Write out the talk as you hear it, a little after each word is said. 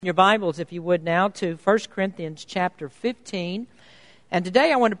Your Bibles, if you would now, to 1 Corinthians chapter 15. And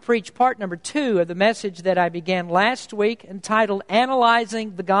today I want to preach part number 2 of the message that I began last week entitled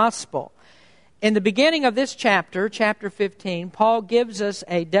Analyzing the Gospel. In the beginning of this chapter, chapter 15, Paul gives us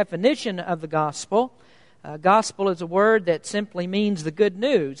a definition of the gospel. Gospel is a word that simply means the good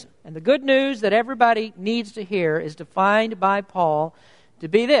news. And the good news that everybody needs to hear is defined by Paul to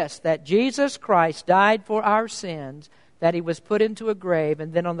be this, that Jesus Christ died for our sins, that he was put into a grave,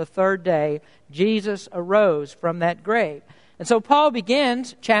 and then on the third day, Jesus arose from that grave. And so Paul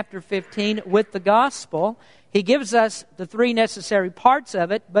begins chapter 15 with the gospel. He gives us the 3 necessary parts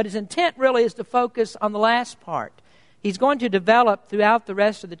of it, but his intent really is to focus on the last part. He's going to develop throughout the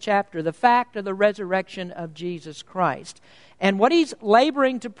rest of the chapter the fact of the resurrection of Jesus Christ. And what he's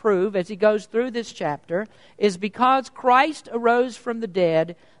laboring to prove as he goes through this chapter is because Christ arose from the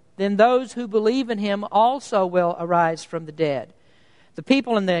dead, then those who believe in him also will arise from the dead. The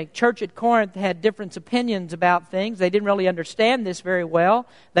people in the church at Corinth had different opinions about things. They didn't really understand this very well.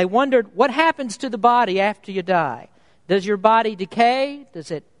 They wondered, what happens to the body after you die? Does your body decay? Does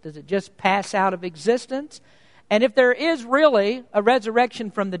it just pass out of existence? And if there is really a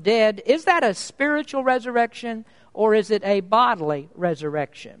resurrection from the dead, is that a spiritual resurrection or is it a bodily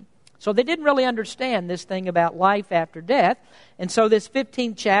resurrection? So they didn't really understand this thing about life after death. And so this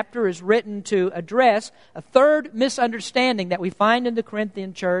 15th chapter is written to address a third misunderstanding that we find in the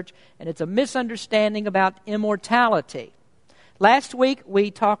Corinthian church, and it's a misunderstanding about immortality. Last week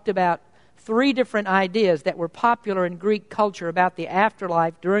we talked about 3 different ideas that were popular in Greek culture about the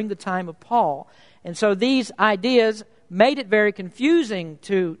afterlife during the time of Paul. And so these ideas made it very confusing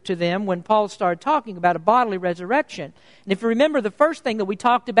to them when Paul started talking about a bodily resurrection. And if you remember, the first thing that we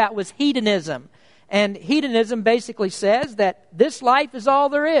talked about was hedonism. And hedonism basically says that this life is all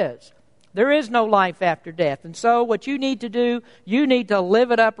there is. There is no life after death. And so what you need to do, you need to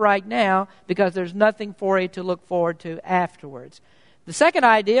live it up right now because there's nothing for you to look forward to afterwards. The second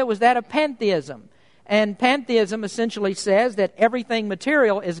idea was that of pantheism. And pantheism essentially says that everything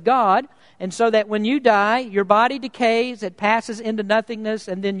material is God, and so that when you die, your body decays, it passes into nothingness,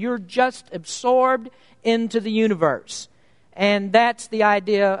 and then you're just absorbed into the universe. And that's the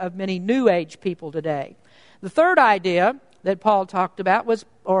idea of many New Age people today. The third idea that Paul talked about was,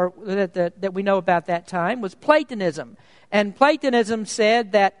 or that we know about that time, was Platonism. And Platonism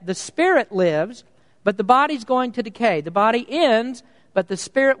said that the spirit lives, but the body's going to decay. The body ends, but the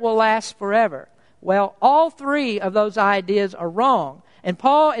spirit will last forever. Well, all 3 of those ideas are wrong. And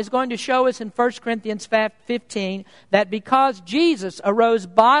Paul is going to show us in 1 Corinthians 15 that because Jesus arose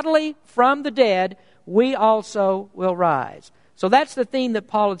bodily from the dead, we also will rise. So that's the theme that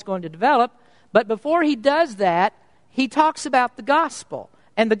Paul is going to develop. But before he does that, he talks about the gospel.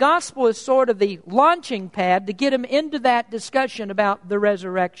 And the gospel is sort of the launching pad to get him into that discussion about the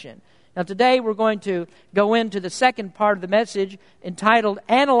resurrection. Now today we're going to go into the second part of the message entitled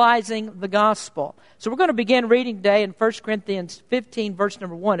Analyzing the Gospel. So we're going to begin reading today in 1 Corinthians 15 verse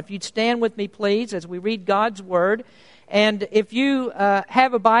number 1. If you'd stand with me please as we read God's Word. And if you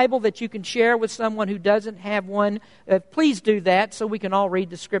have a Bible that you can share with someone who doesn't have one, please do that so we can all read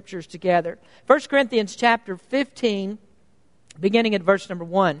the Scriptures together. 1 Corinthians chapter 15, beginning at verse number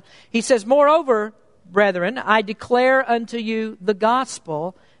 1. He says, Moreover, brethren, I declare unto you the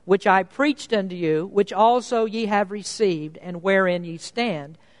gospel which I preached unto you, which also ye have received, and wherein ye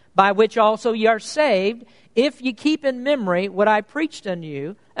stand, by which also ye are saved, if ye keep in memory what I preached unto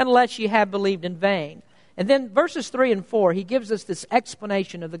you, unless ye have believed in vain. And then verses 3 and 4, he gives us this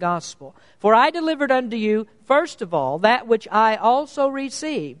explanation of the gospel. For I delivered unto you, first of all, that which I also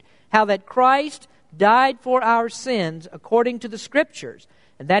received, how that Christ died for our sins according to the Scriptures,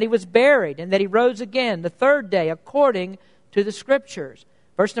 and that he was buried, and that he rose again the third day according to the Scriptures.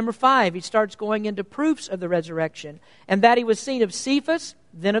 Verse number 5, he starts going into proofs of the resurrection. And that he was seen of Cephas,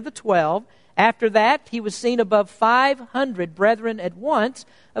 then of the 12. After that, he was seen above 500 brethren at once,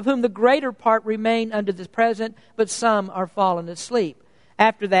 of whom the greater part remain unto the present, but some are fallen asleep.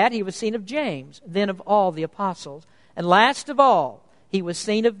 After that, he was seen of James, then of all the apostles. And last of all, he was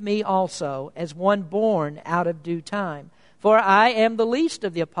seen of me also, as one born out of due time. For I am the least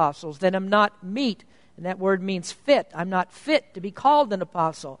of the apostles, that am not meet. And that word means fit. I'm not fit to be called an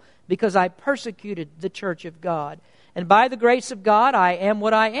apostle because I persecuted the church of God. And by the grace of God I am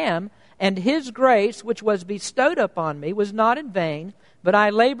what I am. And his grace which was bestowed upon me was not in vain, but I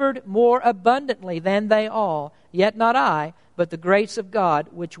labored more abundantly than they all. Yet not I, but the grace of God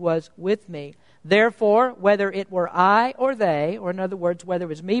which was with me. Therefore, whether it were I or they, or in other words, whether it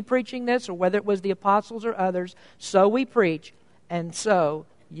was me preaching this or whether it was the apostles or others, so we preach, and so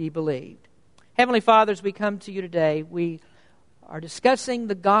ye believed. Heavenly Father, as we come to you today, we are discussing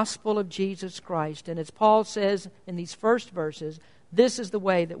the gospel of Jesus Christ. And as Paul says in these first verses, this is the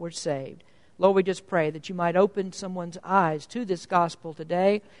way that we're saved. Lord, we just pray that you might open someone's eyes to this gospel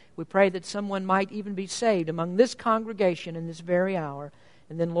today. We pray that someone might even be saved among this congregation in this very hour.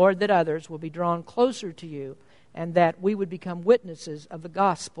 And then, Lord, that others will be drawn closer to you and that we would become witnesses of the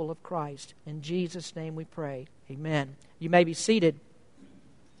gospel of Christ. In Jesus' name we pray. Amen. You may be seated.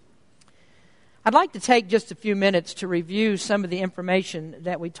 I'd like to take just a few minutes to review some of the information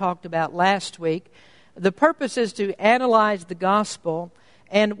that we talked about last week. The purpose is to analyze the gospel.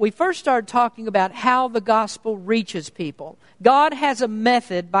 And we first started talking about how the gospel reaches people. God has a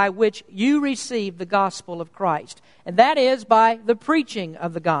method by which you receive the gospel of Christ, and that is by the preaching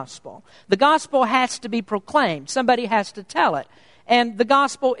of the gospel. The gospel has to be proclaimed. Somebody has to tell it. And the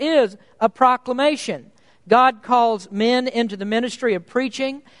gospel is a proclamation. God calls men into the ministry of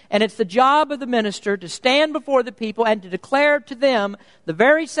preaching, and it's the job of the minister to stand before the people and to declare to them the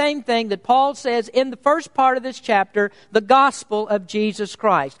very same thing that Paul says in the first part of this chapter, the gospel of Jesus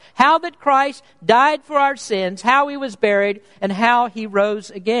Christ. How that Christ died for our sins, how he was buried, and how he rose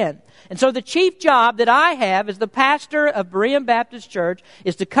again. And so the chief job that I have as the pastor of Berean Baptist Church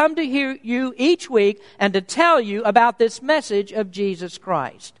is to come to you each week and to tell you about this message of Jesus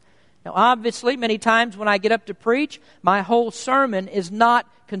Christ. Now, obviously, many times when I get up to preach, my whole sermon is not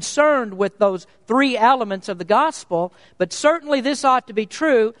concerned with those three elements of the gospel, but certainly this ought to be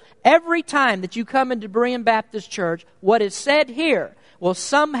true. Every time that you come into Berean Baptist Church, what is said here will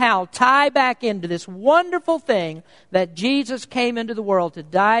somehow tie back into this wonderful thing that Jesus came into the world to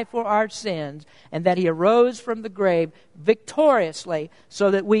die for our sins and that he arose from the grave victoriously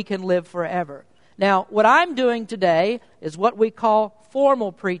so that we can live forever. Now, what I'm doing today is what we call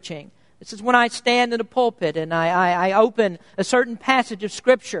formal preaching. This is when I stand in a pulpit and I open a certain passage of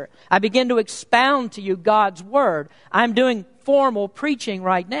Scripture. I begin to expound to you God's Word. I'm doing formal preaching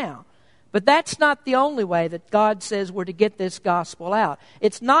right now. But that's not the only way that God says we're to get this gospel out.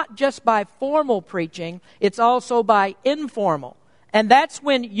 It's not just by formal preaching, it's also by informal. And that's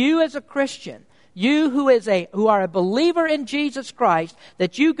when you as a Christian, you who are a believer in Jesus Christ,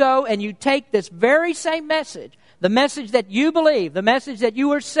 that you go and you take this very same message, the message that you believe, the message that you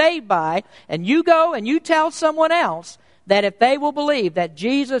were saved by, and you go and you tell someone else that if they will believe that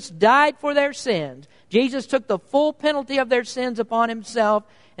Jesus died for their sins, Jesus took the full penalty of their sins upon himself,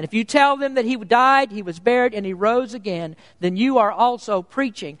 and if you tell them that he died, he was buried, and he rose again, then you are also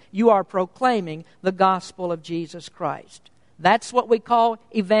preaching, you are proclaiming the gospel of Jesus Christ. That's what we call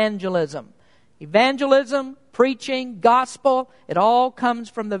evangelism. Evangelism, preaching, gospel, it all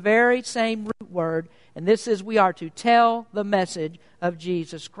comes from the very same root word, and this is we are to tell the message of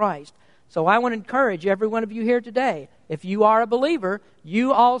Jesus Christ. So I want to encourage every one of you here today, if you are a believer,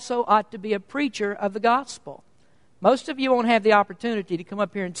 you also ought to be a preacher of the gospel. Most of you won't have the opportunity to come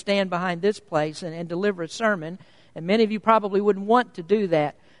up here and stand behind this place and deliver a sermon, and many of you probably wouldn't want to do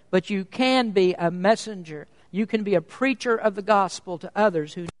that, but you can be a messenger. You can be a preacher of the gospel to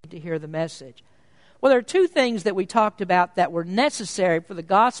others who need to hear the message. Well, there are two things that we talked about that were necessary for the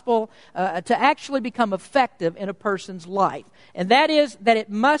gospel to actually become effective in a person's life. And that is that it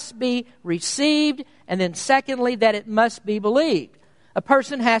must be received, and then secondly, that it must be believed. A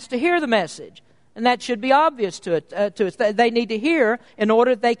person has to hear the message, and that should be obvious to us. They need to hear in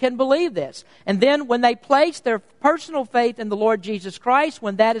order that they can believe this. And then when they place their personal faith in the Lord Jesus Christ,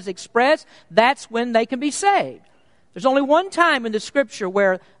 when that is expressed, that's when they can be saved. There's only one time in the Scripture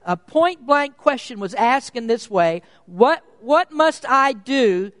where a point-blank question was asked in this way, what must I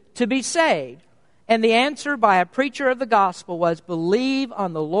do to be saved? And the answer by a preacher of the gospel was, believe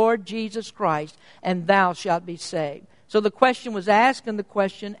on the Lord Jesus Christ, and thou shalt be saved. So the question was asked and the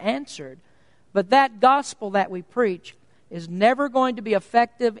question answered. But that gospel that we preach is never going to be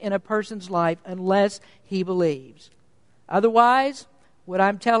effective in a person's life unless he believes. Otherwise, what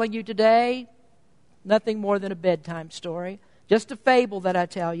I'm telling you today, nothing more than a bedtime story, just a fable that I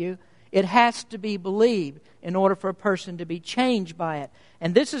tell you. It has to be believed in order for a person to be changed by it.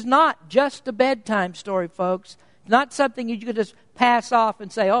 And this is not just a bedtime story, folks. It's not something you could just pass off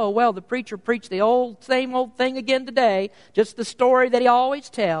and say, oh, well, the preacher preached the same old thing again today, just the story that he always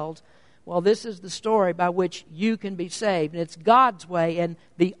tells. Well, this is the story by which you can be saved. And it's God's way and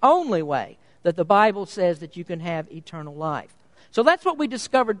the only way that the Bible says that you can have eternal life. So that's what we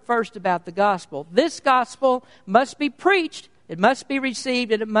discovered first about the gospel. This gospel must be preached, it must be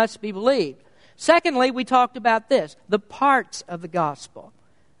received, and it must be believed. Secondly, we talked about this, the parts of the gospel.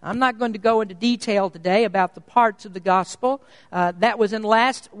 I'm not going to go into detail today about the parts of the gospel. That was in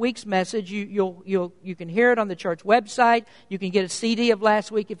last week's message. You can hear it on the church website. You can get a CD of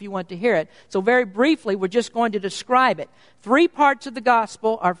last week if you want to hear it. So very briefly, we're just going to describe it. 3 parts of the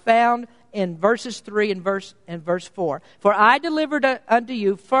gospel are found in verses 3 and verse 4. For I delivered unto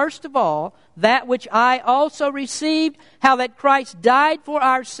you, first of all, that which I also received, how that Christ died for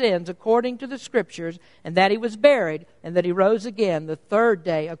our sins according to the Scriptures, and that He was buried, and that He rose again the 3rd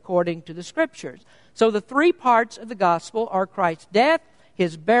day according to the Scriptures. So the 3 parts of the gospel are Christ's death,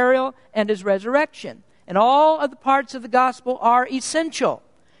 His burial, and His resurrection. And all of the parts of the gospel are essential.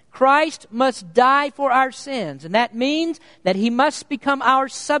 Christ must die for our sins, and that means that He must become our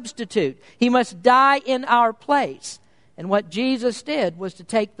substitute. He must die in our place. And what Jesus did was to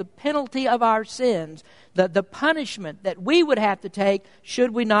take the penalty of our sins, the punishment that we would have to take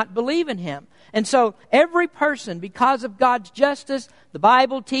should we not believe in Him. And so every person, because of God's justice, the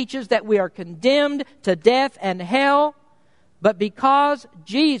Bible teaches that we are condemned to death and hell. But because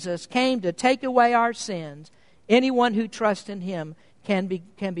Jesus came to take away our sins, anyone who trusts in Him can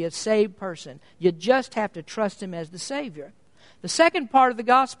be a saved person. You just have to trust Him as the Savior. The second part of the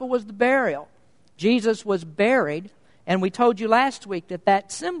gospel was the burial. Jesus was buried, and we told you last week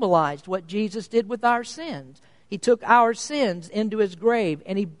that symbolized what Jesus did with our sins. He took our sins into His grave,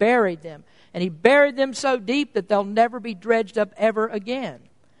 and He buried them. And He buried them so deep that they'll never be dredged up ever again.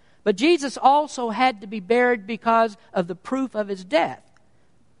 But Jesus also had to be buried because of the proof of His death.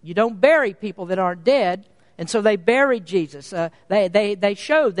 You don't bury people that aren't dead. And so they buried Jesus. They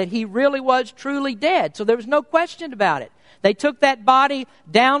showed that He really was truly dead. So there was no question about it. They took that body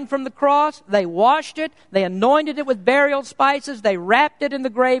down from the cross. They washed it. They anointed it with burial spices. They wrapped it in the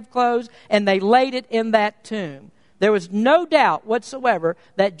grave clothes. And they laid it in that tomb. There was no doubt whatsoever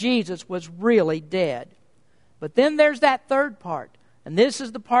that Jesus was really dead. But then there's that third part. And this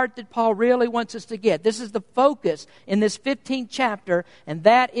is the part that Paul really wants us to get. This is the focus in this 15th chapter, and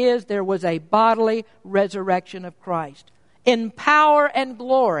that is there was a bodily resurrection of Christ. In power and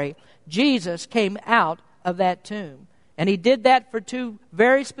glory, Jesus came out of that tomb. And He did that for 2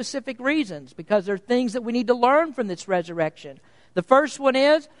 very specific reasons, because there are things that we need to learn from this resurrection. The first one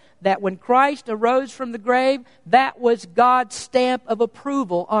is that when Christ arose from the grave, that was God's stamp of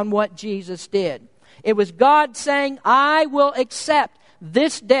approval on what Jesus did. It was God saying, I will accept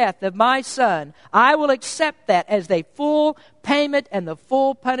this death of my Son. I will accept that as the full payment and the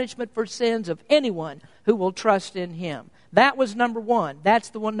full punishment for sins of anyone who will trust in Him. That was number 1. That's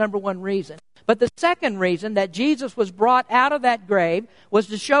the number 1 reason. But the second reason that Jesus was brought out of that grave was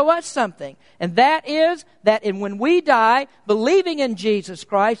to show us something. And that is that when we die, believing in Jesus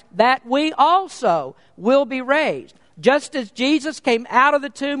Christ, that we also will be raised. Just as Jesus came out of the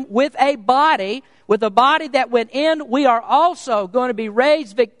tomb with a body that went in, we are also going to be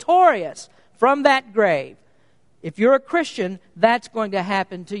raised victorious from that grave. If you're a Christian, that's going to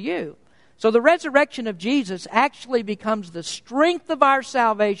happen to you. So the resurrection of Jesus actually becomes the strength of our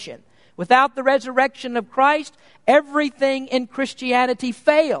salvation. Without the resurrection of Christ, everything in Christianity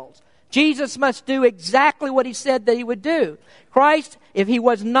fails. Jesus must do exactly what He said that He would do. Christ, if He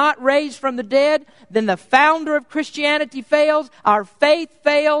was not raised from the dead, then the founder of Christianity fails, our faith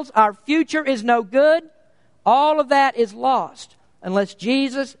fails, our future is no good. All of that is lost unless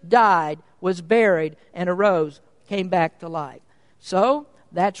Jesus died, was buried, and arose, came back to life. So,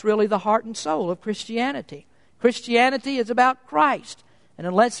 that's really the heart and soul of Christianity. Christianity is about Christ. And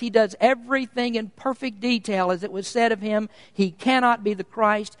unless He does everything in perfect detail, as it was said of Him, He cannot be the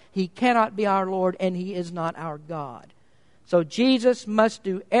Christ, He cannot be our Lord, and He is not our God. So Jesus must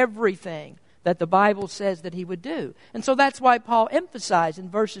do everything that the Bible says that He would do. And so that's why Paul emphasized in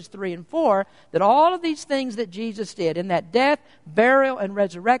verses 3 and 4 that all of these things that Jesus did in that death, burial, and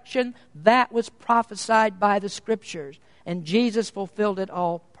resurrection, that was prophesied by the Scriptures. And Jesus fulfilled it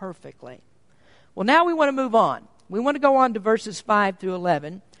all perfectly. Well, now we want to move on. We want to go on to verses 5 through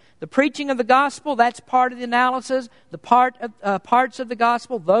 11. The preaching of the gospel, that's part of the analysis. The parts of the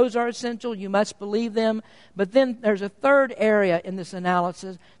gospel, those are essential. You must believe them. But then there's a third area in this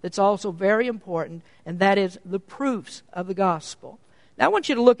analysis that's also very important, and that is the proofs of the gospel. Now I want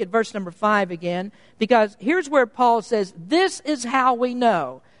you to look at verse number 5 again, because here's where Paul says, this is how we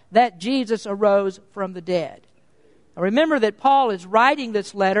know that Jesus arose from the dead. Now remember that Paul is writing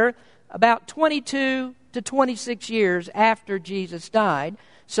this letter about 22 to 26 years after Jesus died.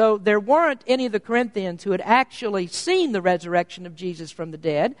 So there weren't any of the Corinthians who had actually seen the resurrection of Jesus from the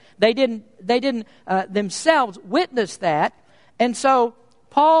dead. They didn't themselves witness that. And so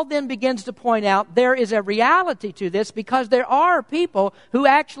Paul then begins to point out there is a reality to this, because there are people who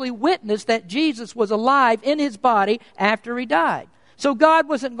actually witnessed that Jesus was alive in His body after He died. So God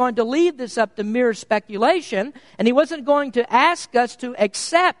wasn't going to leave this up to mere speculation, and He wasn't going to ask us to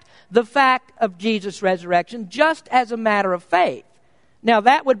accept the fact of Jesus' resurrection just as a matter of faith. Now,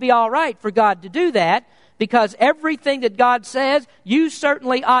 that would be all right for God to do that, because everything that God says, you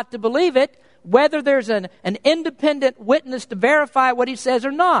certainly ought to believe it, whether there's an independent witness to verify what He says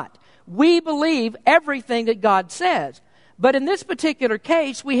or not. We believe everything that God says. But in this particular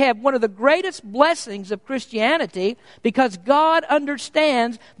case, we have one of the greatest blessings of Christianity, because God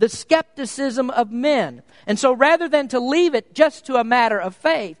understands the skepticism of men. And so rather than to leave it just to a matter of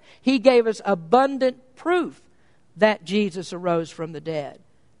faith, He gave us abundant proof that Jesus arose from the dead.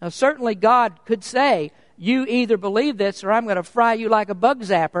 Now certainly God could say, you either believe this or I'm going to fry you like a bug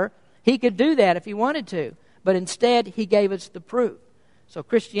zapper. He could do that if He wanted to. But instead, He gave us the proof. So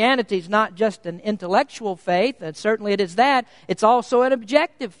Christianity is not just an intellectual faith, and certainly it is that. It's also an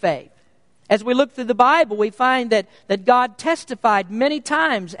objective faith. As we look through the Bible, we find that God testified many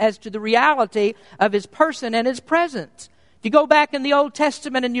times as to the reality of His person and His presence. If you go back in the Old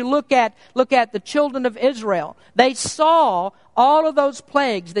Testament and you look at the children of Israel, they saw all of those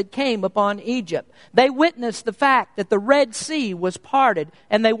plagues that came upon Egypt. They witnessed the fact that the Red Sea was parted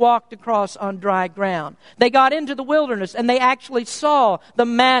and they walked across on dry ground. They got into the wilderness and they actually saw the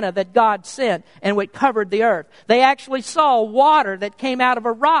manna that God sent and it covered the earth. They actually saw water that came out of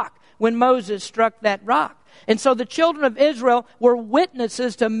a rock when Moses struck that rock. And so the children of Israel were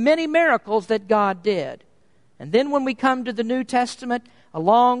witnesses to many miracles that God did. And then when we come to the New Testament,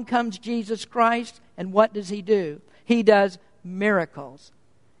 along comes Jesus Christ, and what does He do? He does miracles.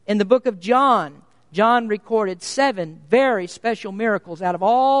 In the book of John, John recorded 7 very special miracles out of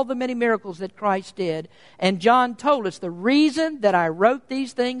all the many miracles that Christ did. And John told us the reason that I wrote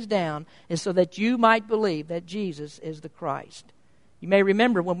these things down is so that you might believe that Jesus is the Christ. You may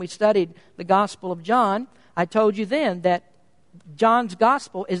remember when we studied the Gospel of John, I told you then that John's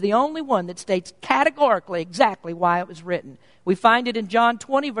Gospel is the only one that states categorically exactly why it was written. We find it in John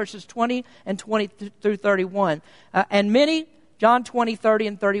 20, verses 20 and 20 through 31. John 20, 30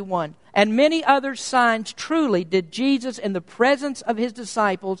 and 31. And many other signs truly did Jesus in the presence of His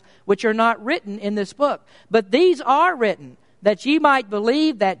disciples, which are not written in this book. But these are written, that ye might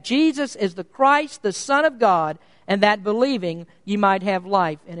believe that Jesus is the Christ, the Son of God, and that believing ye might have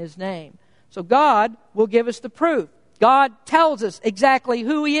life in His name. So God will give us the proof. God tells us exactly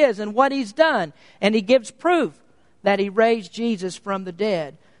who He is and what He's done. And He gives proof that He raised Jesus from the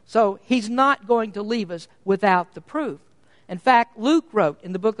dead. So He's not going to leave us without the proof. In fact, Luke wrote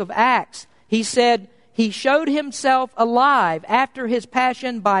in the book of Acts, he said, He showed Himself alive after His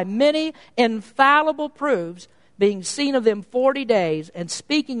passion by many infallible proofs, being seen of them 40 days, and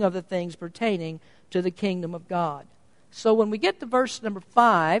speaking of the things pertaining to the kingdom of God. So when we get to verse number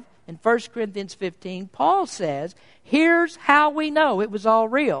 5 in 1 Corinthians 15, Paul says, here's how we know it was all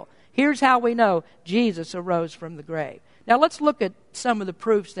real. Here's how we know Jesus arose from the grave. Now let's look at some of the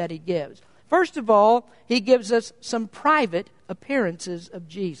proofs that he gives. First of all, he gives us some private appearances of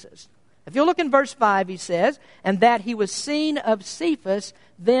Jesus. If you look in verse 5, he says, and that He was seen of Cephas,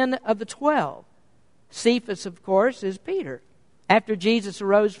 then of the 12. Cephas, of course, is Peter. After Jesus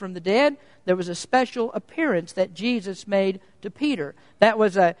arose from the dead, there was a special appearance that Jesus made to Peter. That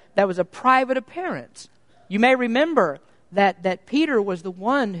was a private appearance. You may remember that Peter was the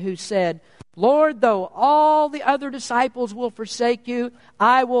one who said, Lord, though all the other disciples will forsake you,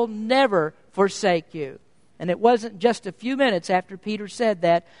 I will never forsake you. And it wasn't just a few minutes after Peter said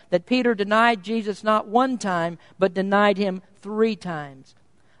that Peter denied Jesus not one time, but denied Him 3 times.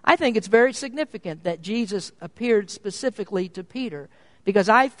 I think it's very significant that Jesus appeared specifically to Peter, because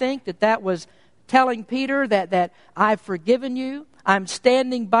I think that was telling Peter that I've forgiven you, I'm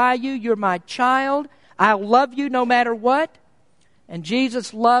standing by you, you're my child, I'll love you no matter what. And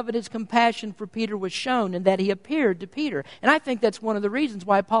Jesus' love and His compassion for Peter was shown in that He appeared to Peter. And I think that's one of the reasons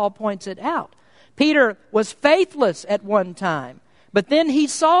why Paul points it out. Peter was faithless at one time, but then he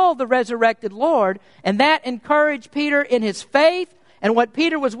saw the resurrected Lord, and that encouraged Peter in his faith. And what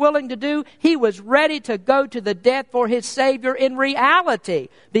Peter was willing to do, he was ready to go to the death for his Savior in reality,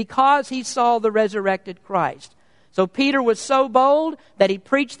 because he saw the resurrected Christ. So Peter was so bold that he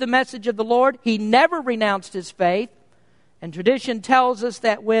preached the message of the Lord. He never renounced his faith. And tradition tells us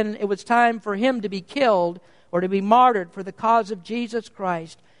that when it was time for him to be killed or to be martyred for the cause of Jesus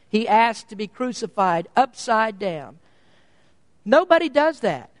Christ, he asked to be crucified upside down. Nobody does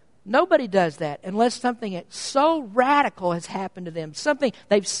that. Nobody does that unless something so radical has happened to them.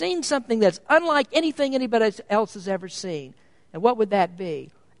 They've seen something that's unlike anything anybody else has ever seen. And what would that be?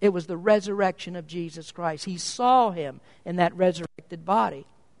 It was the resurrection of Jesus Christ. He saw Him in that resurrected body.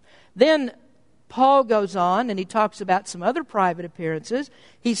 Then Paul goes on and he talks about some other private appearances.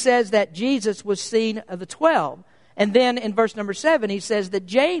 He says that Jesus was seen of the 12. And then in verse number 7, he says that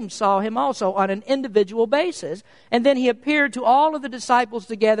James saw him also on an individual basis. And then he appeared to all of the disciples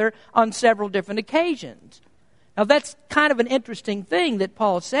together on several different occasions. Now that's kind of an interesting thing that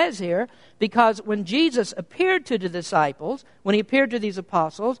Paul says here, because when Jesus appeared to the disciples, when he appeared to these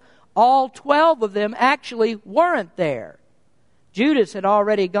apostles, all 12 of them actually weren't there. Judas had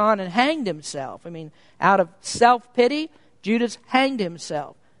already gone and hanged himself. I mean, out of self-pity, Judas hanged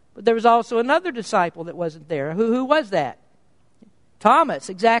himself. But there was also another disciple that wasn't there. Who was that? Thomas,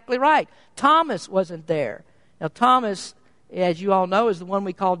 exactly right. Thomas wasn't there. Now, Thomas, as you all know, is the one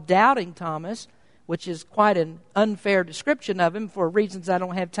we call Doubting Thomas, which is quite an unfair description of him for reasons I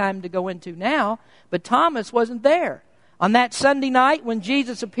don't have time to go into now. But Thomas wasn't there. On that Sunday night when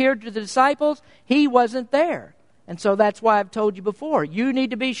Jesus appeared to the disciples, he wasn't there. And so that's why I've told you before, you need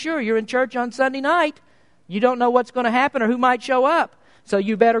to be sure you're in church on Sunday night. You don't know what's going to happen or who might show up. So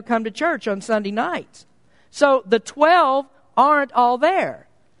you better come to church on Sunday nights. So the 12 aren't all there.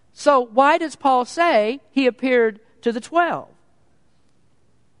 So why does Paul say he appeared to the 12?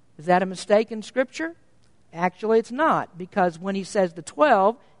 Is that a mistake in Scripture? Actually, it's not, because when he says the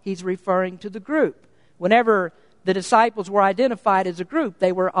 12, he's referring to the group. Whenever the disciples were identified as a group,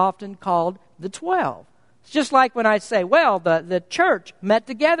 they were often called the 12. It's just like when I say, well, the church met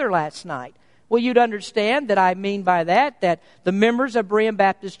together last night. Well, you'd understand that I mean by that the members of Berean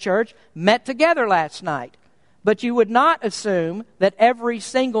Baptist Church met together last night. But you would not assume that every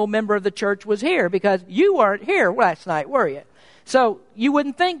single member of the church was here, because you weren't here last night, were you? So you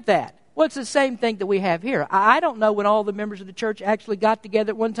wouldn't think that. Well, it's the same thing that we have here. I don't know when all the members of the church actually got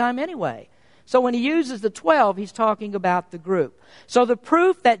together at one time anyway. So when he uses the 12, he's talking about the group. So the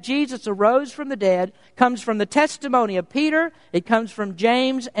proof that Jesus arose from the dead comes from the testimony of Peter, it comes from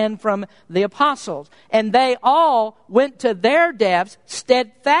James, and from the apostles. And they all went to their deaths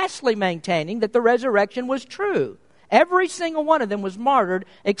steadfastly maintaining that the resurrection was true. Every single one of them was martyred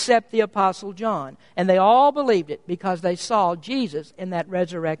except the apostle John. And they all believed it because they saw Jesus in that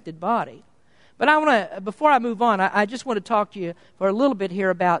resurrected body. But before I move on, I just want to talk to you for a little bit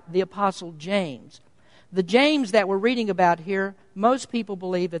here about the Apostle James. The James that we're reading about here, most people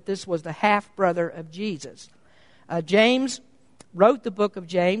believe that this was the half-brother of Jesus. James wrote the book of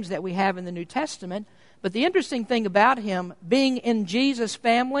James that we have in the New Testament. But the interesting thing about him, being in Jesus'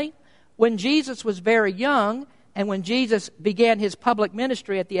 family, when Jesus was very young, and when Jesus began his public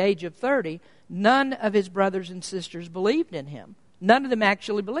ministry at the age of 30, none of his brothers and sisters believed in him. None of them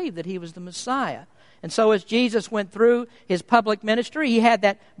actually believed that he was the Messiah. And so as Jesus went through his public ministry, he had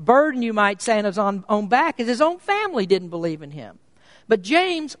that burden, you might say, on his own back, as his own family didn't believe in him. But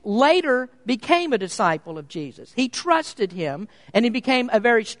James later became a disciple of Jesus. He trusted him, and he became a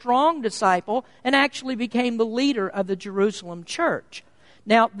very strong disciple, and actually became the leader of the Jerusalem church.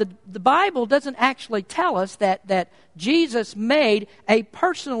 Now, the Bible doesn't actually tell us that Jesus made a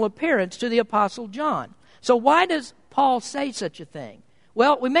personal appearance to the Apostle John. So why does Paul say such a thing?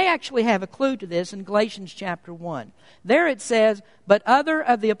 Well, we may actually have a clue to this in Galatians chapter 1. There it says, but other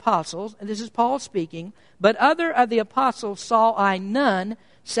of the apostles, and this is Paul speaking, but other of the apostles saw I none,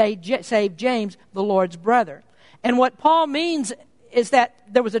 save James, the Lord's brother. And what Paul means is that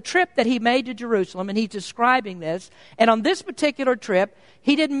there was a trip that he made to Jerusalem, and he's describing this. And on this particular trip,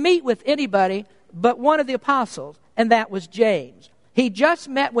 he didn't meet with anybody but one of the apostles, and that was James. He just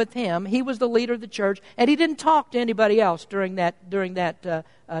met with him. He was the leader of the church, and he didn't talk to anybody else during that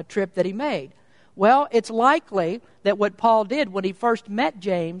trip that he made. Well, it's likely that what Paul did when he first met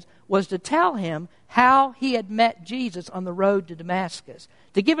James was to tell him how he had met Jesus on the road to Damascus,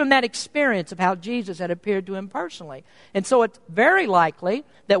 to give him that experience of how Jesus had appeared to him personally. And so it's very likely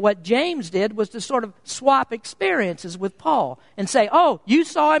that what James did was to sort of swap experiences with Paul and say, oh, you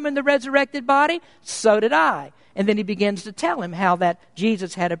saw him in the resurrected body? So did I. And then he begins to tell him how that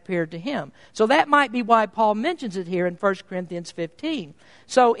Jesus had appeared to him. So that might be why Paul mentions it here in 1 Corinthians 15.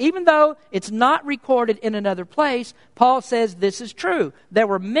 So even though it's not recorded in another place, Paul says this is true. There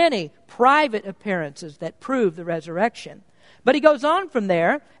were many private appearances that prove the resurrection. But he goes on from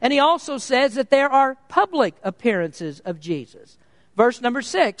there, and he also says that there are public appearances of Jesus. Verse number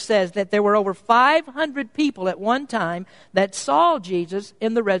 6 says that there were over 500 people at one time that saw Jesus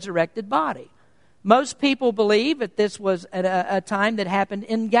in the resurrected body. Most people believe that this was a time that happened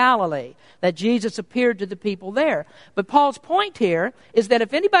in Galilee, that Jesus appeared to the people there. But Paul's point here is that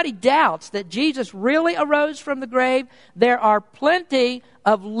if anybody doubts that Jesus really arose from the grave, there are plenty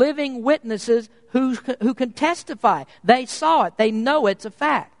of living witnesses who can testify. They saw it. They know it's a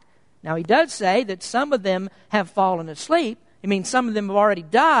fact. Now, he does say that some of them have fallen asleep, I mean, some of them have already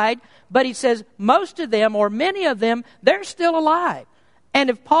died, but he says most of them, or many of them, they're still alive. And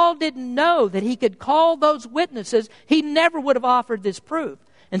if Paul didn't know that he could call those witnesses, he never would have offered this proof.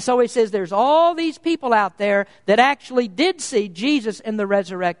 And so he says there's all these people out there that actually did see Jesus in the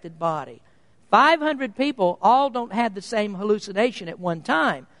resurrected body. 500 people all don't have the same hallucination at one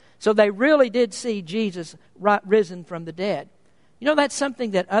time. So they really did see Jesus risen from the dead. You know, that's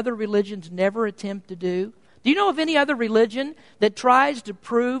something that other religions never attempt to do. Do you know of any other religion that tries to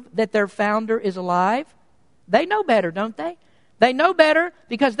prove that their founder is alive? They know better, don't they? They know better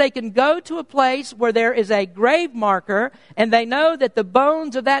because they can go to a place where there is a grave marker and they know that the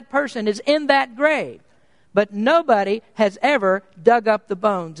bones of that person is in that grave. But nobody has ever dug up the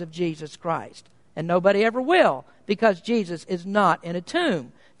bones of Jesus Christ. And nobody ever will, because Jesus is not in a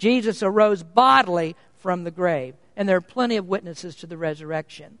tomb. Jesus arose bodily from the grave. And there are plenty of witnesses to the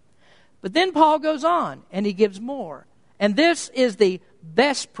resurrection. But then Paul goes on, and he gives more. And this is the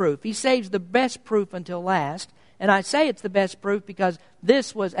best proof. He saves the best proof until last. And I say it's the best proof because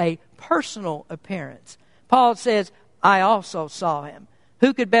this was a personal appearance. Paul says, I also saw him.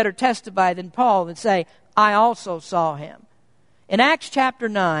 Who could better testify than Paul and say, I also saw him? In Acts chapter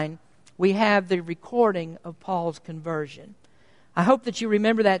 9, we have the recording of Paul's conversion. I hope that you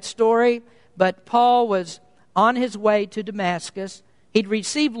remember that story, but Paul was on his way to Damascus. He'd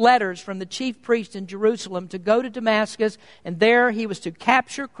received letters from the chief priest in Jerusalem to go to Damascus, and there he was to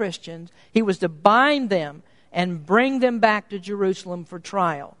capture Christians. He was to bind them and bring them back to Jerusalem for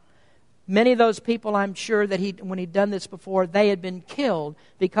trial. Many of those people, I'm sure that when he'd done this before, they had been killed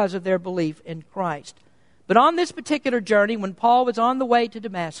because of their belief in Christ. But on this particular journey, when Paul was on the way to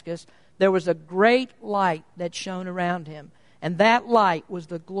Damascus, there was a great light that shone around him. And that light was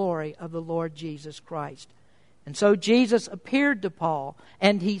the glory of the Lord Jesus Christ. And so Jesus appeared to Paul,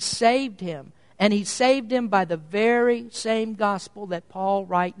 and he saved him. And he saved him by the very same gospel that Paul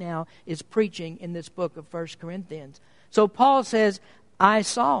right now is preaching in this book of 1 Corinthians. So Paul says, I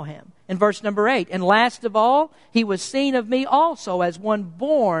saw him. In verse number 8, and last of all, he was seen of me also as one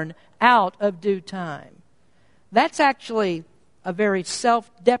born out of due time. That's actually a very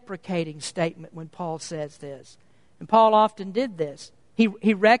self-deprecating statement when Paul says this. And Paul often did this.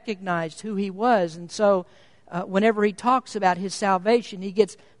 He recognized who he was, and so whenever he talks about his salvation, he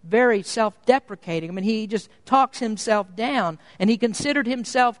gets very self-deprecating. I mean, he just talks himself down, and he considered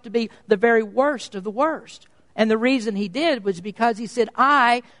himself to be the very worst of the worst. And the reason he did was because he said,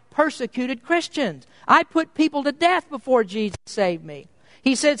 I persecuted Christians. I put people to death before Jesus saved me.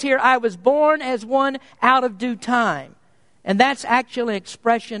 He says here, I was born as one out of due time. And that's actually an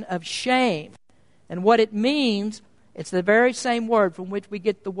expression of shame. And what it means, it's the very same word from which we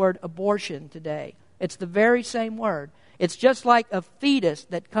get the word abortion today. It's the very same word. It's just like a fetus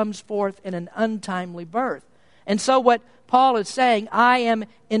that comes forth in an untimely birth. And so what Paul is saying, I am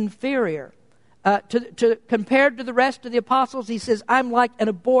inferior. Compared to the rest of the apostles, he says, I'm like an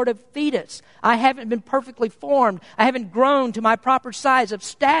abortive fetus. I haven't been perfectly formed. I haven't grown to my proper size of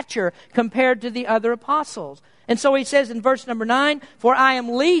stature compared to the other apostles. And so he says in verse number 9, for I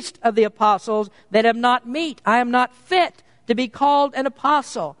am least of the apostles that am not meet. I am not fit to be called an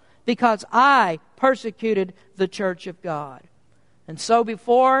apostle because I persecuted the church of God. And so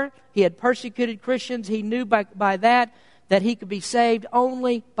before he had persecuted Christians, he knew by that he could be saved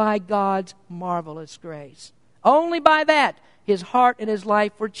only by God's marvelous grace. Only by that his heart and his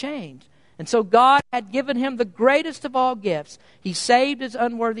life were changed. And so God had given him the greatest of all gifts. He saved his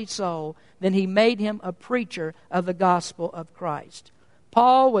unworthy soul. Then he made him a preacher of the gospel of Christ.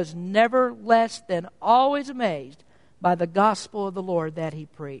 Paul was never less than always amazed by the gospel of the Lord that he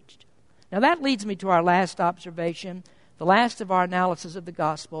preached. Now that leads me to our last observation, the last of our analysis of the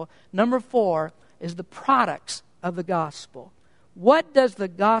gospel. Number 4 is the products of the gospel. What does the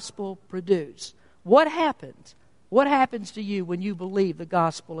gospel produce? What happens? What happens to you when you believe the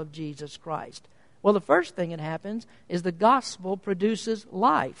gospel of Jesus Christ? Well, the first thing that happens is the gospel produces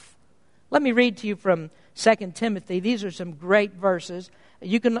life. Let me read to you from 2 Timothy. These are some great verses.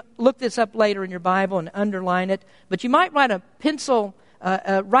 You can look this up later in your Bible and underline it, but you might write a pencil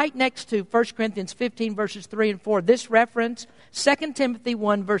right next to 1 Corinthians 15, verses 3 and 4. This reference, 2 Timothy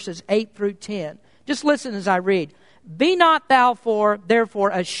 1, verses 8 through 10. Just listen as I read. Be not thou therefore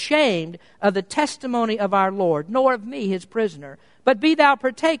ashamed of the testimony of our Lord, nor of me his prisoner, but be thou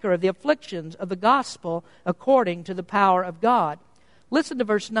partaker of the afflictions of the gospel according to the power of God. Listen to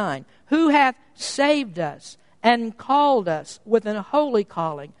verse 9. Who hath saved us and called us with an holy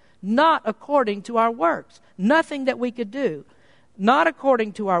calling, not according to our works, nothing that we could do, not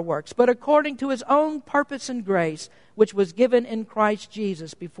according to our works, but according to his own purpose and grace, which was given in Christ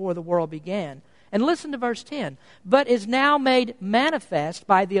Jesus before the world began, And listen to verse 10. But is now made manifest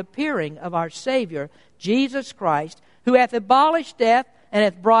by the appearing of our Savior, Jesus Christ, who hath abolished death and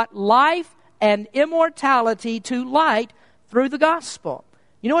hath brought life and immortality to light through the gospel.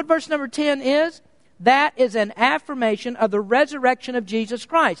 You know what verse number 10 is? That is an affirmation of the resurrection of Jesus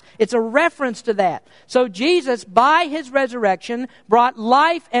Christ. It's a reference to that. So Jesus, by His resurrection, brought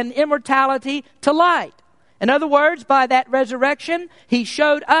life and immortality to light. In other words, by that resurrection, He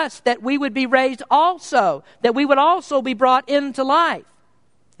showed us that we would be raised also, that we would also be brought into life.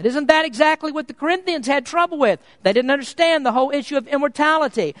 And isn't that exactly what the Corinthians had trouble with? They didn't understand the whole issue of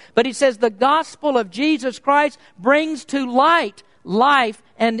immortality. But he says the gospel of Jesus Christ brings to light life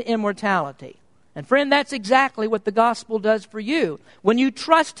and immortality. And friend, that's exactly what the gospel does for you. When you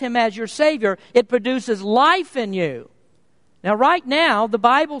trust Him as your Savior, it produces life in you. Now, right now, the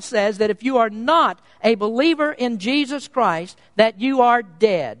Bible says that if you are not a believer in Jesus Christ, that you are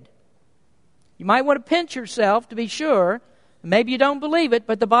dead. You might want to pinch yourself to be sure. Maybe you don't believe it,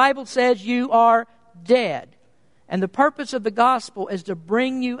 but the Bible says you are dead. And the purpose of the gospel is to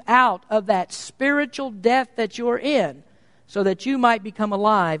bring you out of that spiritual death that you're in, so that you might become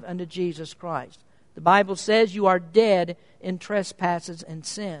alive unto Jesus Christ. The Bible says you are dead in trespasses and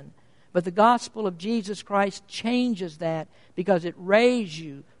sin. But the gospel of Jesus Christ changes that because it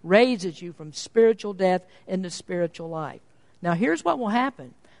raises you from spiritual death into spiritual life. Now here's what will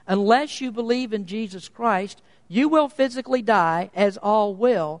happen. Unless you believe in Jesus Christ, you will physically die, as all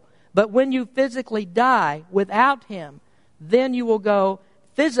will. But when you physically die without Him, then you will go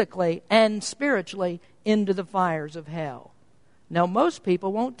physically and spiritually into the fires of hell. Now, most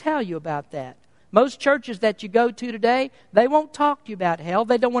people won't tell you about that. Most churches that you go to today, they won't talk to you about hell.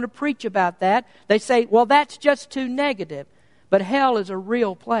 They don't want to preach about that. They say, well, that's just too negative. But hell is a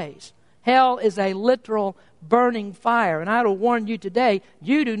real place. Hell is a literal burning fire. And I will warn you today,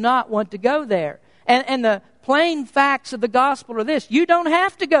 you do not want to go there. And the plain facts of the gospel are this: you don't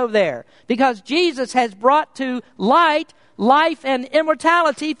have to go there, because Jesus has brought to light life and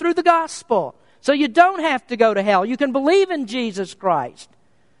immortality through the gospel. So you don't have to go to hell. You can believe in Jesus Christ.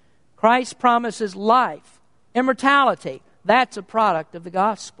 Christ promises life, immortality. That's a product of the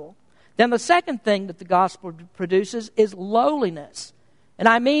gospel. Then the second thing that the gospel produces is lowliness. And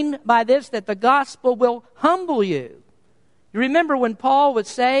I mean by this that the gospel will humble you. You remember when Paul was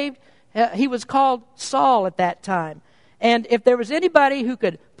saved, he was called Saul at that time. And if there was anybody who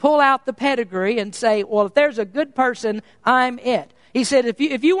could pull out the pedigree and say, well, if there's a good person, I'm it. He said,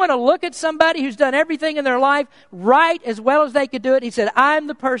 if you want to look at somebody who's done everything in their life right as well as they could do it, he said, I'm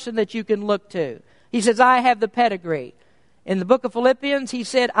the person that you can look to. He says, I have the pedigree. In the book of Philippians, he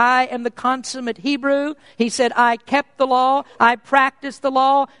said, I am the consummate Hebrew. He said, I kept the law. I practiced the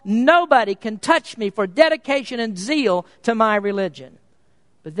law. Nobody can touch me for dedication and zeal to my religion.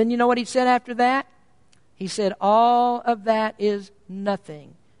 But then you know what he said after that? He said, all of that is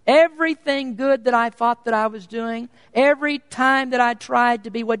nothing. Everything good that I thought that I was doing, every time that I tried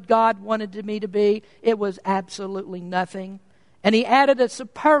to be what God wanted me to be, it was absolutely nothing. And he added a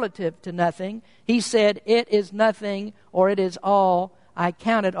superlative to nothing. He said, it is nothing, or it is all. I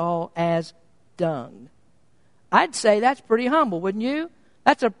count it all as dung. I'd say that's pretty humble, wouldn't you?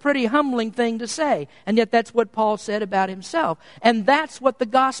 That's a pretty humbling thing to say. And yet that's what Paul said about himself. And that's what the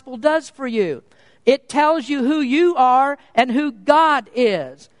gospel does for you. It tells you who you are and who God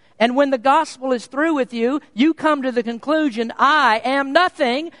is. And when the gospel is through with you, you come to the conclusion, I am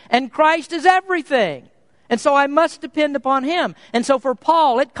nothing and Christ is everything. And so I must depend upon Him. And so for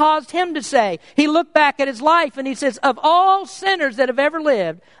Paul, it caused him to say, he looked back at his life and he says, of all sinners that have ever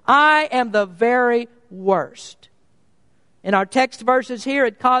lived, I am the very worst. In our text verses here,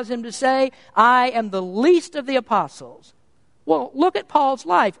 it caused him to say, I am the least of the apostles. Well, look at Paul's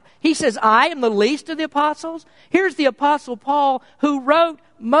life. He says, I am the least of the apostles. Here's the apostle Paul who wrote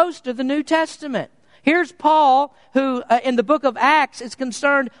most of the New Testament. Here's Paul who, in the book of Acts, is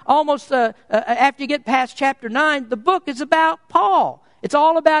concerned almost after you get past chapter 9, the book is about Paul. It's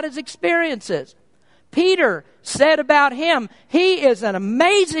all about his experiences. Peter said about him, he is an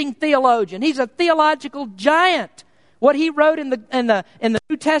amazing theologian. He's a theological giant. What he wrote in the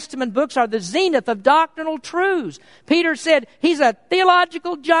New Testament books are the zenith of doctrinal truths. Peter said he's a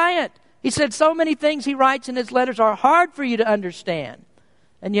theological giant. He said so many things he writes in his letters are hard for you to understand.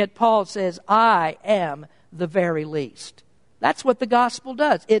 And yet Paul says, I am the very least. That's what the gospel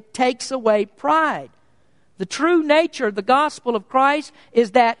does. It takes away pride. The true nature of the gospel of Christ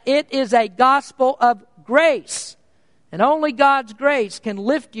is that it is a gospel of grace. And only God's grace can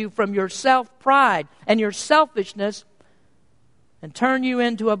lift you from your self-pride and your selfishness and turn you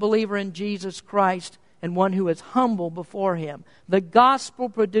into a believer in Jesus Christ and one who is humble before Him. The gospel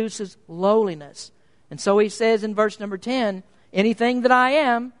produces lowliness. And so he says in verse number 10, anything that I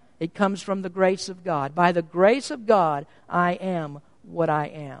am, it comes from the grace of God. By the grace of God, I am what I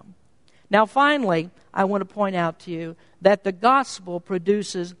am. Now finally, I want to point out to you that the gospel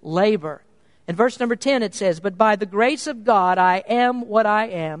produces labor. In verse number 10 it says, but by the grace of God I am what I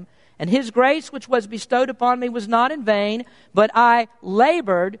am, and His grace which was bestowed upon me was not in vain, but I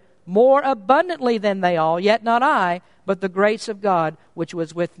labored more abundantly than they all, yet not I, but the grace of God which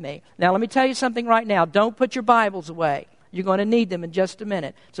was with me. Now let me tell you something right now. Don't put your Bibles away. You're going to need them in just a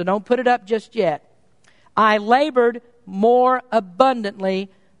minute. So don't put it up just yet. I labored more abundantly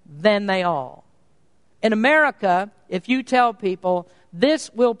than they all. In America, if you tell people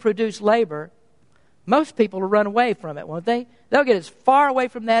this will produce labor, most people will run away from it, won't they? They'll get as far away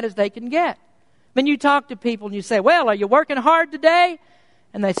from that as they can get. When you talk to people and you say, well, are you working hard today?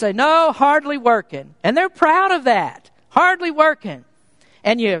 And they say, no, hardly working. And they're proud of that. Hardly working.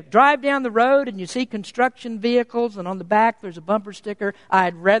 And you drive down the road and you see construction vehicles, and on the back there's a bumper sticker,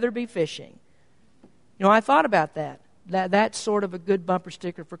 I'd rather be fishing. You know, I thought about that. That's sort of a good bumper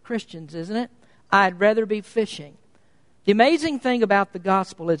sticker for Christians, isn't it? I'd rather be fishing. The amazing thing about the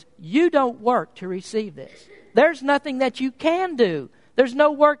gospel is you don't work to receive this. There's nothing that you can do. There's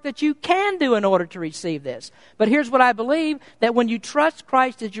no work that you can do in order to receive this. But here's what I believe, that when you trust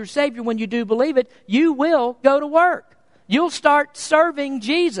Christ as your Savior, when you do believe it, you will go to work. You'll start serving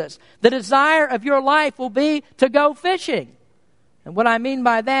Jesus. The desire of your life will be to go fishing. And what I mean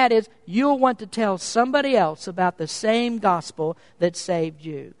by that is you'll want to tell somebody else about the same gospel that saved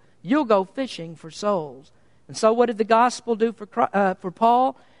you. You'll go fishing for souls. And so what did the gospel do for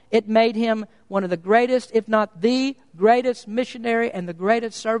Paul? It made him one of the greatest, if not the greatest missionary and the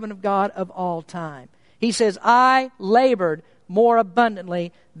greatest servant of God of all time. He says, I labored more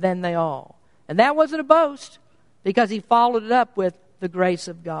abundantly than they all. And that wasn't a boast, because he followed it up with the grace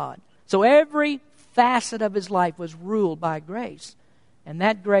of God. So every facet of his life was ruled by grace. And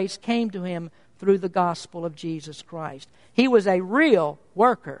that grace came to him through the gospel of Jesus Christ. He was a real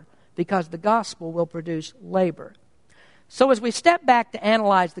worker, because the gospel will produce labor. So as we step back to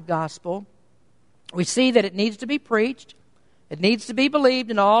analyze the gospel, we see that it needs to be preached. It needs to be believed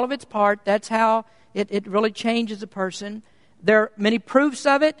in all of its part. That's how it really changes a person. There are many proofs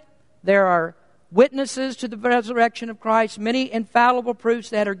of it. There are witnesses to the resurrection of Christ, many infallible proofs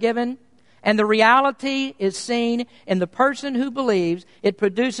that are given. And the reality is seen in the person who believes. It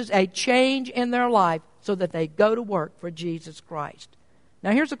produces a change in their life so that they go to work for Jesus Christ.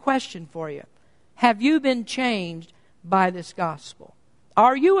 Now here's a question for you. Have you been changed by this gospel?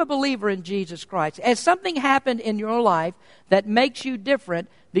 Are you a believer in Jesus Christ? Has something happened in your life that makes you different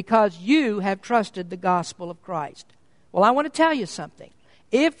because you have trusted the gospel of Christ? Well, I want to tell you something.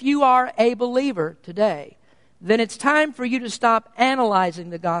 If you are a believer today, then it's time for you to stop analyzing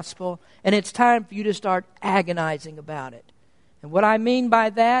the gospel, and it's time for you to start agonizing about it. And what I mean by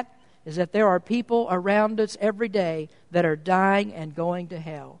that is that there are people around us every day that are dying and going to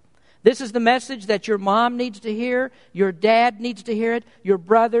hell. This is the message that your mom needs to hear, your dad needs to hear it, your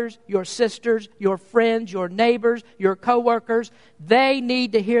brothers, your sisters, your friends, your neighbors, your coworkers. They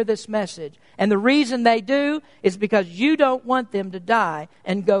need to hear this message. And the reason they do is because you don't want them to die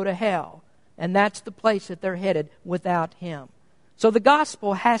and go to hell. And that's the place that they're headed without Him. So the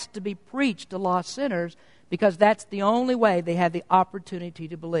gospel has to be preached to lost sinners, because that's the only way they have the opportunity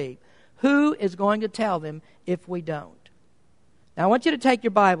to believe. Who is going to tell them if we don't? Now I want you to take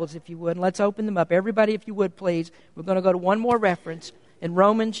your Bibles, if you would, and let's open them up. Everybody, if you would, please. We're going to go to one more reference in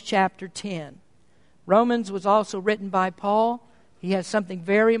Romans chapter 10. Romans was also written by Paul. He has something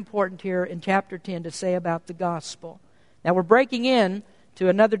very important here in chapter 10 to say about the gospel. Now we're breaking in to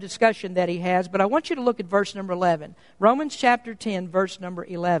another discussion that he has, but I want you to look at verse number 11. Romans chapter 10, verse number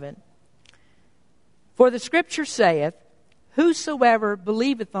 11. For the Scripture saith, whosoever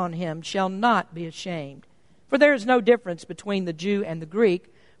believeth on Him shall not be ashamed. For there is no difference between the Jew and the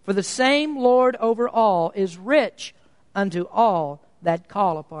Greek, for the same Lord over all is rich unto all that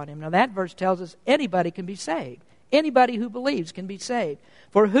call upon Him. Now that verse tells us anybody can be saved. Anybody who believes can be saved.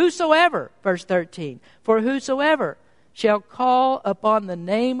 For whosoever, verse 13, for whosoever shall call upon the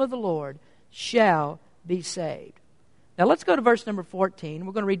name of the Lord shall be saved. Now let's go to verse number 14.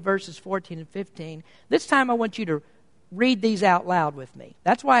 We're going to read verses 14 and 15. This time I want you to read these out loud with me.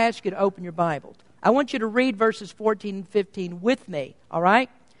 That's why I asked you to open your Bible. I want you to read verses 14 and 15 with me, all right?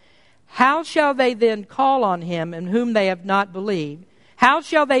 How shall they then call on Him in whom they have not believed? How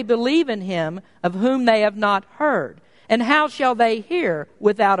shall they believe in Him of whom they have not heard? And how shall they hear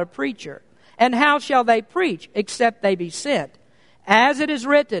without a preacher? And how shall they preach except they be sent? As it is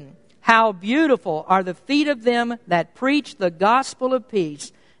written, How beautiful are the feet of them that preach the gospel of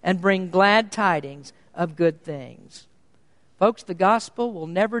peace and bring glad tidings of good things. Folks, the gospel will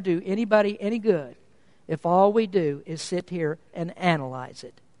never do anybody any good if all we do is sit here and analyze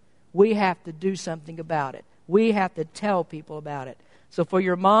it. We have to do something about it. We have to tell people about it. So for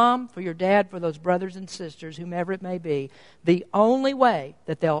your mom, for your dad, for those brothers and sisters, whomever it may be, the only way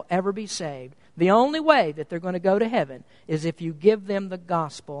that they'll ever be saved, the only way that they're going to go to heaven is if you give them the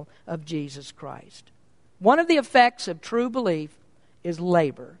gospel of Jesus Christ. One of the effects of true belief is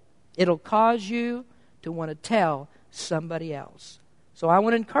labor. It'll cause you to want to tell somebody else. So I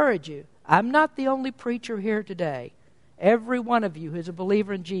want to encourage you. I'm not the only preacher here today. Every one of you who's a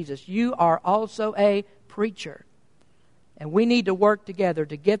believer in Jesus, you are also a preacher. And we need to work together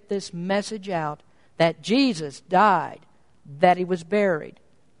to get this message out that Jesus died, that He was buried,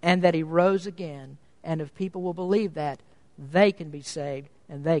 and that He rose again. And if people will believe that, they can be saved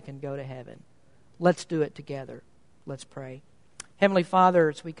and they can go to heaven. Let's do it together. Let's pray. Heavenly Father,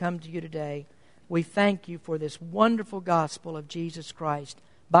 as we come to you today, we thank you for this wonderful gospel of Jesus Christ.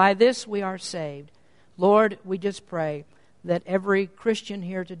 By this we are saved. Lord, we just pray that every Christian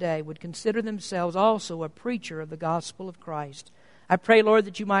here today would consider themselves also a preacher of the gospel of Christ. I pray, Lord,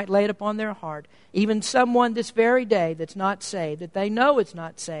 that you might lay it upon their heart, even someone this very day that's not saved, that they know it's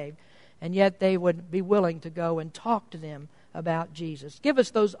not saved, and yet they would be willing to go and talk to them about Jesus. Give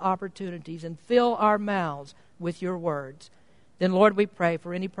us those opportunities and fill our mouths with your words. Then, Lord, we pray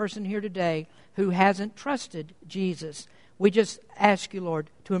for any person here today who hasn't trusted Jesus. We just ask you, Lord,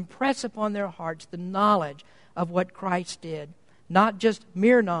 to impress upon their hearts the knowledge of what Christ did. Not just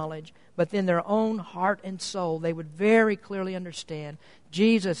mere knowledge, but in their own heart and soul, they would very clearly understand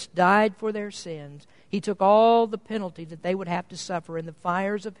Jesus died for their sins. He took all the penalty that they would have to suffer in the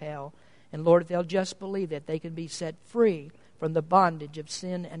fires of hell. And Lord, if they'll just believe that, they can be set free from the bondage of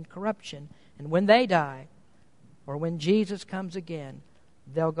sin and corruption. And when they die, or when Jesus comes again,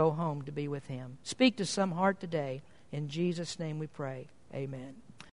 they'll go home to be with Him. Speak to some heart today. In Jesus' name we pray. Amen.